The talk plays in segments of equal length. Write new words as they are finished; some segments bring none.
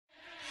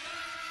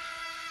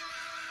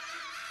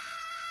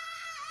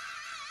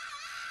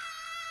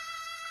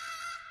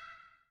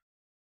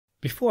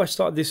Before I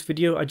start this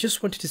video, I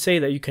just wanted to say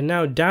that you can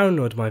now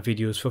download my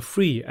videos for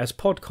free as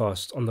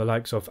podcasts on the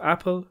likes of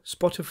Apple,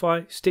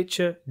 Spotify,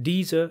 Stitcher,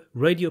 Deezer,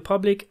 Radio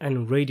Public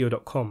and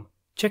Radio.com.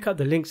 Check out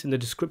the links in the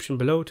description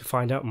below to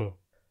find out more.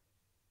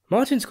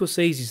 Martin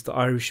Scorsese's The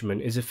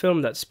Irishman is a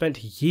film that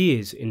spent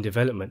years in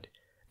development.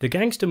 The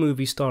gangster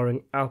movie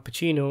starring Al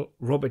Pacino,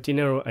 Robert De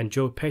Niro and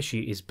Joe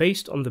Pesci is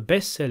based on the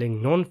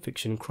best-selling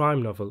non-fiction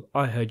crime novel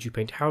I Heard You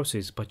Paint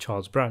Houses by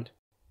Charles Brandt,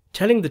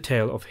 telling the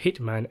tale of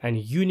hitman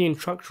and union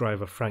truck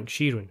driver Frank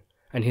Sheeran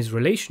and his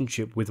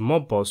relationship with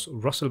mob boss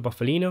Russell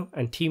Bufalino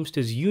and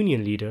Teamsters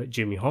union leader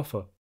Jimmy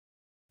Hoffa.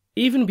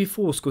 Even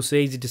before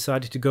Scorsese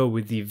decided to go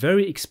with the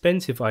very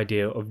expensive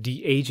idea of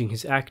de-aging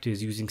his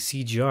actors using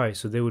CGI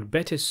so they would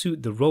better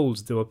suit the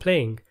roles they were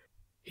playing,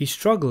 he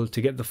struggled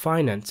to get the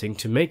financing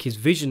to make his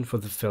vision for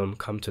the film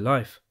come to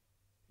life.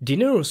 De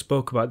Niro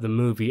spoke about the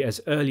movie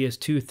as early as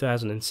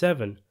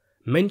 2007,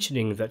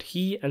 mentioning that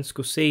he and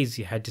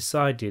Scorsese had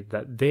decided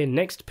that their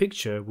next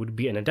picture would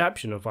be an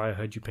adaptation of I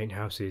Heard You Paint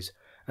Houses,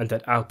 and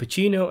that Al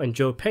Pacino and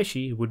Joe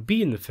Pesci would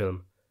be in the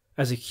film.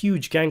 As a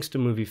huge gangster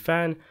movie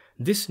fan,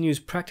 this news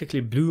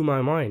practically blew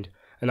my mind,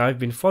 and I've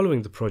been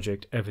following the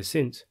project ever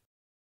since.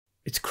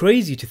 It's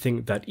crazy to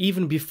think that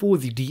even before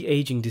the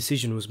de-aging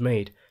decision was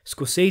made,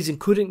 Scorsese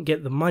couldn't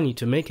get the money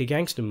to make a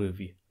gangster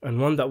movie,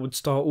 and one that would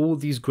star all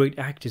these great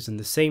actors in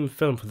the same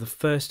film for the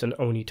first and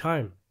only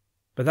time.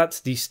 But that's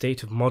the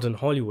state of modern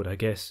Hollywood, I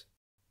guess.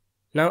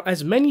 Now,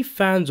 as many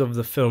fans of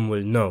the film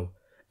will know,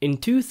 in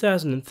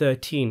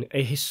 2013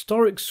 a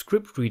historic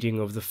script reading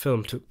of the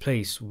film took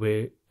place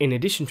where, in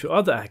addition to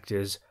other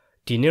actors,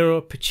 De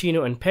Niro,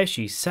 Pacino and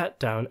Pesci sat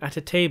down at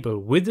a table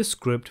with the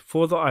script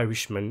for The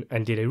Irishman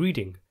and did a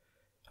reading.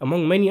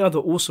 Among many other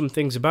awesome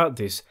things about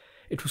this,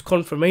 it was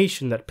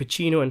confirmation that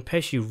Pacino and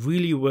Pesci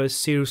really were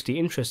seriously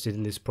interested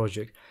in this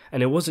project,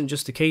 and it wasn't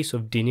just a case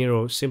of De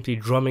Niro simply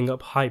drumming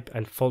up hype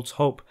and false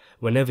hope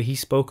whenever he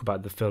spoke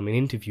about the film in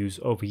interviews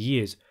over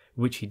years,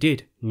 which he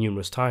did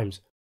numerous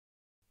times.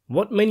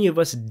 What many of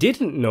us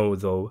didn't know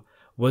though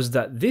was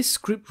that this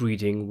script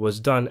reading was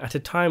done at a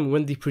time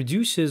when the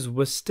producers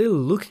were still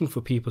looking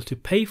for people to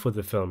pay for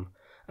the film,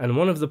 and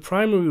one of the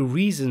primary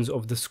reasons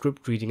of the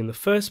script reading in the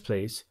first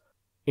place,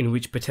 in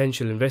which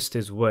potential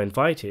investors were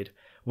invited,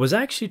 was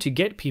actually to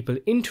get people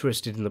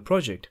interested in the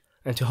project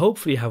and to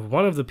hopefully have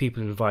one of the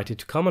people invited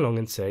to come along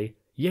and say,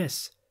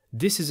 yes,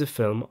 this is a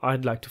film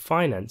I'd like to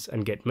finance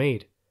and get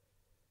made.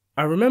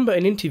 I remember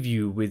an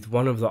interview with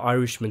one of The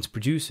Irishman's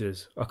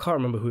producers, I can't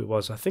remember who it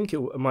was, I think it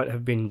might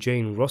have been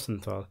Jane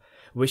Rosenthal,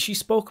 where she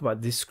spoke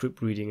about this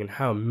script reading and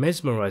how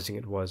mesmerizing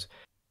it was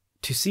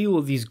to see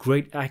all these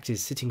great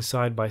actors sitting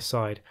side by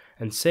side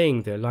and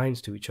saying their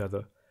lines to each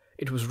other.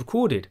 It was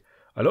recorded,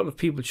 a lot of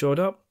people showed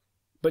up,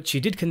 but she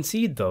did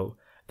concede though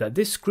that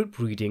this script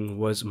reading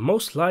was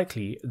most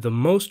likely the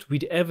most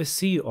we'd ever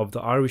see of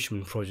the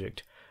Irishman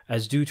project,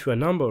 as due to a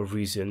number of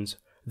reasons,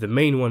 the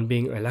main one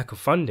being a lack of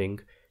funding,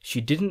 she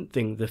didn't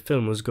think the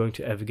film was going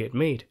to ever get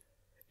made.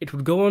 It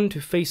would go on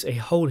to face a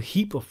whole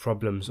heap of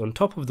problems on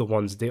top of the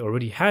ones they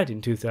already had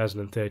in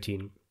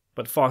 2013.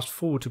 But fast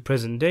forward to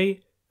present day,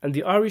 and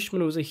The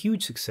Irishman was a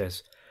huge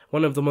success,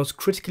 one of the most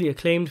critically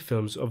acclaimed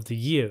films of the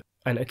year,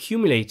 and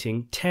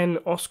accumulating 10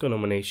 Oscar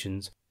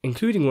nominations,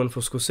 including one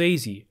for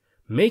Scorsese,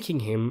 making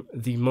him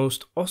the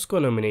most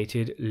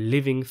Oscar-nominated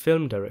living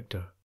film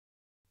director.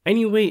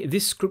 Anyway,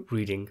 this script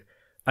reading,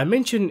 I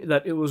mentioned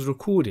that it was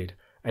recorded,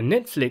 and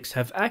Netflix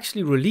have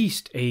actually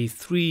released a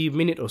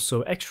 3-minute or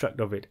so extract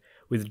of it,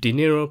 with De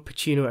Niro,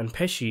 Pacino and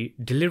Pesci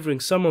delivering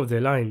some of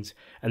their lines,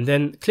 and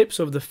then clips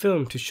of the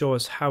film to show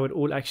us how it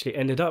all actually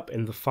ended up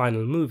in the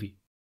final movie.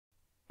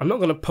 I'm not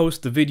going to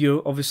post the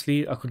video,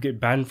 obviously I could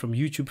get banned from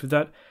YouTube for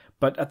that,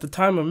 but at the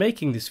time of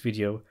making this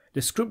video,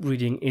 the script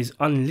reading is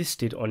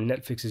unlisted on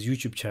Netflix's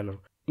YouTube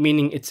channel,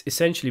 meaning it's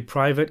essentially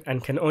private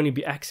and can only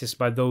be accessed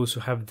by those who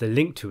have the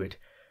link to it.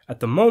 At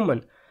the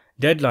moment,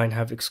 Deadline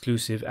have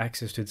exclusive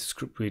access to the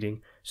script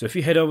reading, so if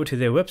you head over to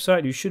their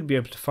website you should be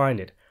able to find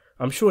it.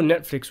 I'm sure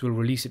Netflix will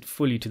release it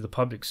fully to the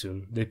public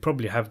soon, they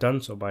probably have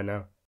done so by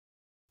now.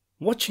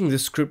 Watching the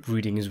script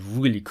reading is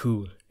really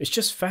cool. It's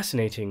just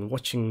fascinating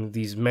watching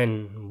these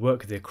men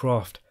work their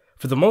craft.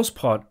 For the most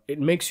part, it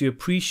makes you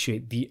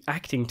appreciate the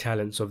acting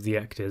talents of the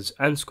actors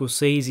and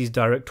Scorsese's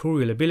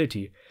directorial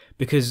ability,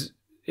 because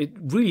it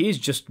really is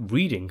just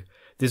reading.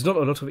 There's not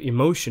a lot of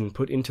emotion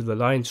put into the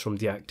lines from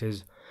the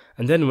actors,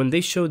 and then when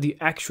they show the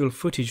actual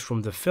footage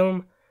from the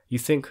film, you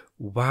think,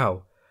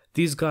 wow,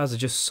 these guys are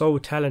just so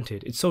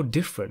talented, it's so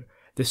different.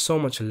 There's so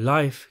much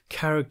life,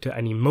 character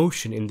and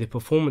emotion in their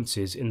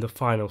performances in the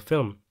final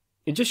film.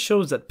 It just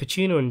shows that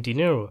Pacino and De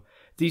Niro,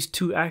 these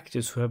two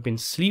actors who have been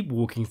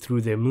sleepwalking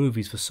through their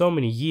movies for so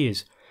many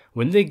years,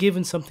 when they're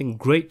given something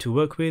great to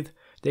work with,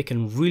 they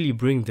can really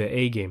bring their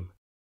A-game.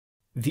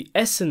 The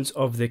essence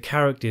of their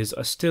characters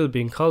are still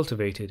being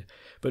cultivated,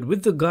 but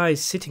with the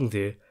guys sitting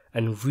there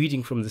and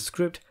reading from the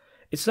script,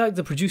 it's like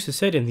the producer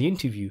said in the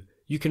interview,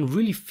 you can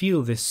really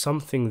feel there's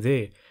something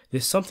there,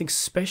 there's something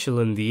special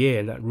in the air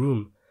in that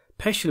room.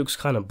 Pesci looks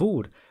kind of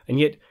bored, and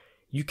yet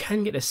you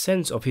can get a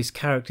sense of his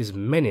character's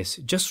menace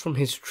just from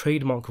his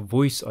trademark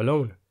voice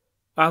alone.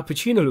 Al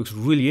Pacino looks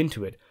really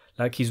into it,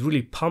 like he's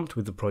really pumped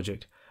with the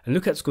project. And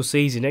look at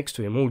Scorsese next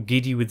to him, all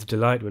giddy with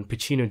delight when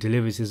Pacino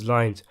delivers his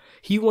lines.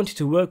 He wanted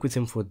to work with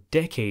him for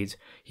decades.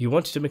 He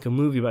wanted to make a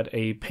movie about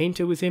a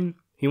painter with him.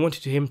 He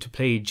wanted him to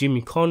play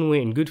Jimmy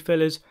Conway in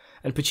Goodfellas.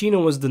 And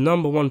Pacino was the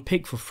 #1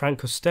 pick for Frank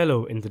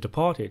Costello in The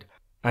Departed.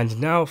 And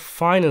now,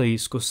 finally,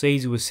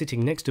 Scorsese was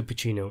sitting next to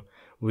Pacino,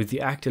 with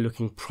the actor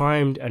looking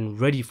primed and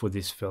ready for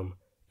this film,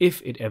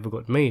 if it ever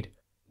got made,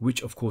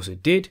 which of course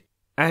it did,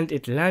 and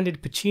it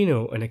landed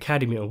Pacino an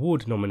Academy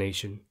Award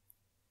nomination.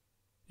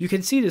 You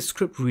can see the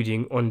script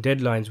reading on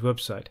Deadline's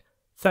website.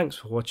 Thanks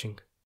for watching.